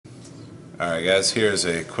Alright guys, here's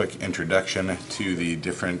a quick introduction to the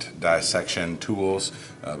different dissection tools.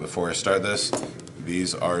 Before I start this,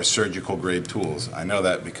 these are surgical grade tools. I know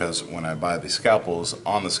that because when I buy the scalpels,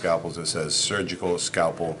 on the scalpels it says surgical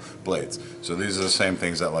scalpel blades. So these are the same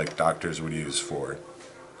things that like doctors would use for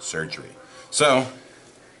surgery. So,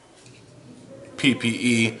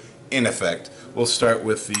 PPE in effect. We'll start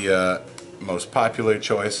with the most popular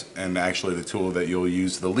choice and actually the tool that you'll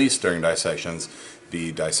use the least during dissections,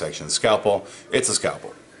 the dissection scalpel. It's a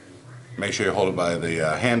scalpel. Make sure you hold it by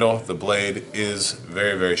the handle. The blade is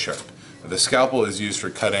very, very sharp. The scalpel is used for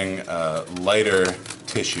cutting lighter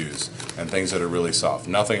tissues and things that are really soft.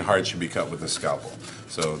 Nothing hard should be cut with the scalpel.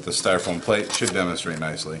 So the styrofoam plate should demonstrate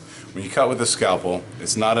nicely. When you cut with the scalpel,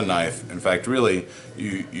 it's not a knife. In fact, really,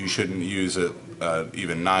 you shouldn't use it,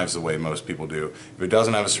 even knives, the way most people do. If it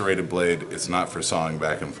doesn't have a serrated blade, it's not for sawing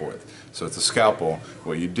back and forth. So it's a scalpel.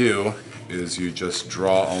 What you do is you just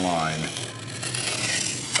draw a line.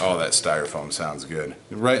 Oh, that styrofoam sounds good.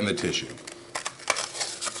 Right in the tissue.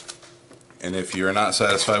 And if you're not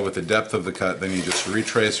satisfied with the depth of the cut, then you just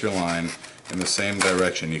retrace your line in the same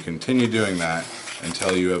direction. You continue doing that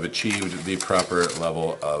until you have achieved the proper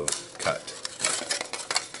level of cut.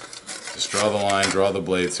 Just draw the line, draw the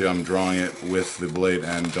blade. See, I'm drawing it with the blade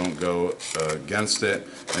end. Don't go against it,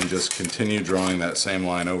 and just continue drawing that same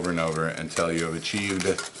line over and over until you have achieved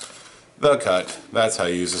the cut. That's how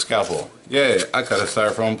you use a scalpel. Yay, I cut a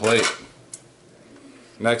styrofoam plate.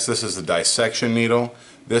 Next, this is the dissection needle.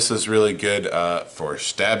 This is really good for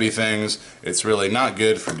stabby things. It's really not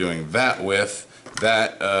good for doing that with.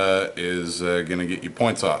 That is going to get you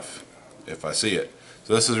points off if I see it.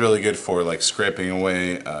 So this is really good for like scraping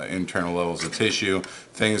away internal levels of tissue,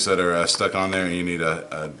 things that are stuck on there and you need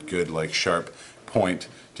a good like sharp point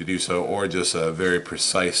to do so, or just a very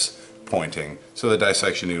precise pointing. So the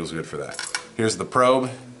dissection needle is good for that. Here's the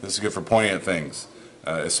probe. This is good for pointing at things,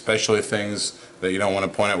 especially things that you don't want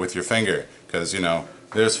to point at with your finger, because you know,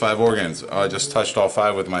 there's 5 organs. Oh, I just touched all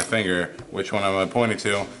 5 with my finger. Which one am I pointing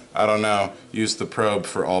to? I don't know. Use the probe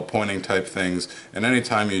for all pointing type things, and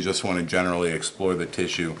anytime you just want to generally explore the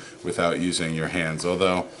tissue without using your hands,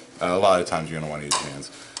 although a lot of times you're going to want to use your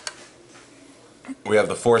hands. We have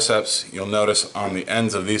the forceps. You'll notice on the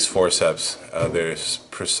ends of these forceps there's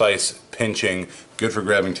precise pinching, good for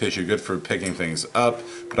grabbing tissue, good for picking things up,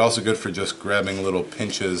 but also good for just grabbing little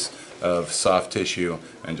pinches of soft tissue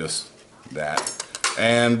and just that.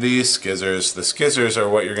 And these skizzers. The skizzers are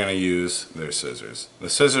what you're going to use. They're scissors. The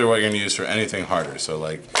scissors are what you're going to use for anything harder. So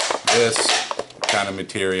like this kind of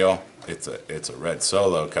material, it's a red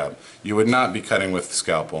Solo cup. You would not be cutting with the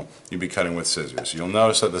scalpel. You'd be cutting with scissors. You'll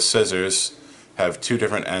notice that the scissors have 2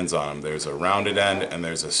 different ends on them. There's a rounded end and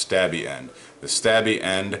there's a stabby end. The stabby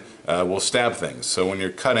end will stab things. So when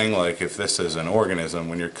you're cutting, like if this is an organism,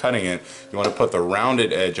 when you're cutting it, you want to put the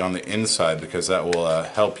rounded edge on the inside because that will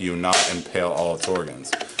help you not impale all its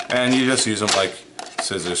organs. And you just use them like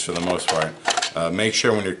scissors for the most part. Make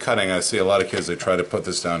sure when you're cutting, I see a lot of kids, they try to put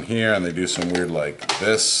this down here and they do some weird like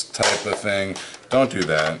this type of thing. Don't do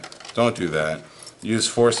that. Don't do that. Use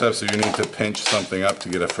forceps if you need to pinch something up to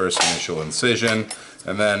get a first initial incision,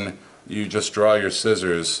 and then you just draw your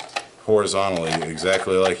scissors horizontally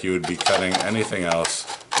exactly like you would be cutting anything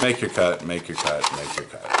else. Make your cut, make your cut, make your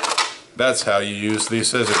cut. That's how you use these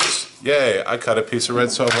scissors. Yay, I cut a piece of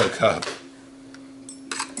red Solo cup.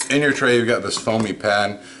 In your tray you've got this foamy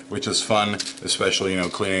pad, which is fun, especially, you know,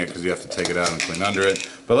 cleaning it because you have to take it out and clean under it.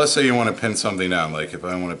 But let's say you want to pin something down, like if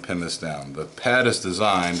I want to pin this down. The pad is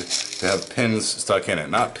designed to have pins stuck in it,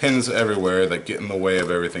 not pins everywhere that get in the way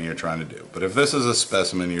of everything you're trying to do. But if this is a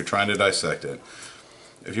specimen, you're trying to dissect it,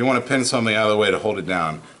 if you want to pin something out of the way to hold it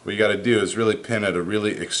down, what you got to do is really pin at a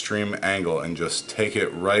really extreme angle and just take it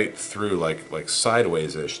right through, like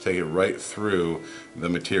sideways-ish, take it right through the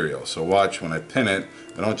material. So watch, when I pin it,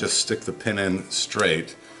 I don't just stick the pin in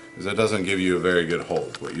straight, because that doesn't give you a very good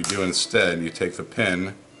hold. What you do instead, you take the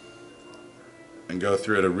pin and go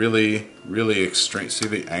through at a really, really extreme, see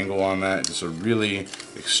the angle on that? Just a really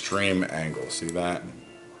extreme angle, see that?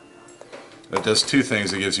 That does 2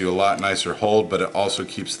 things. It gives you a lot nicer hold, but it also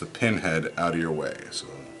keeps the pin head out of your way. So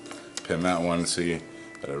pin that one, see,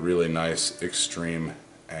 at a really nice extreme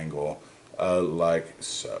angle, like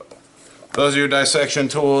so. Those are your dissection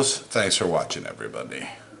tools. Thanks for watching, everybody.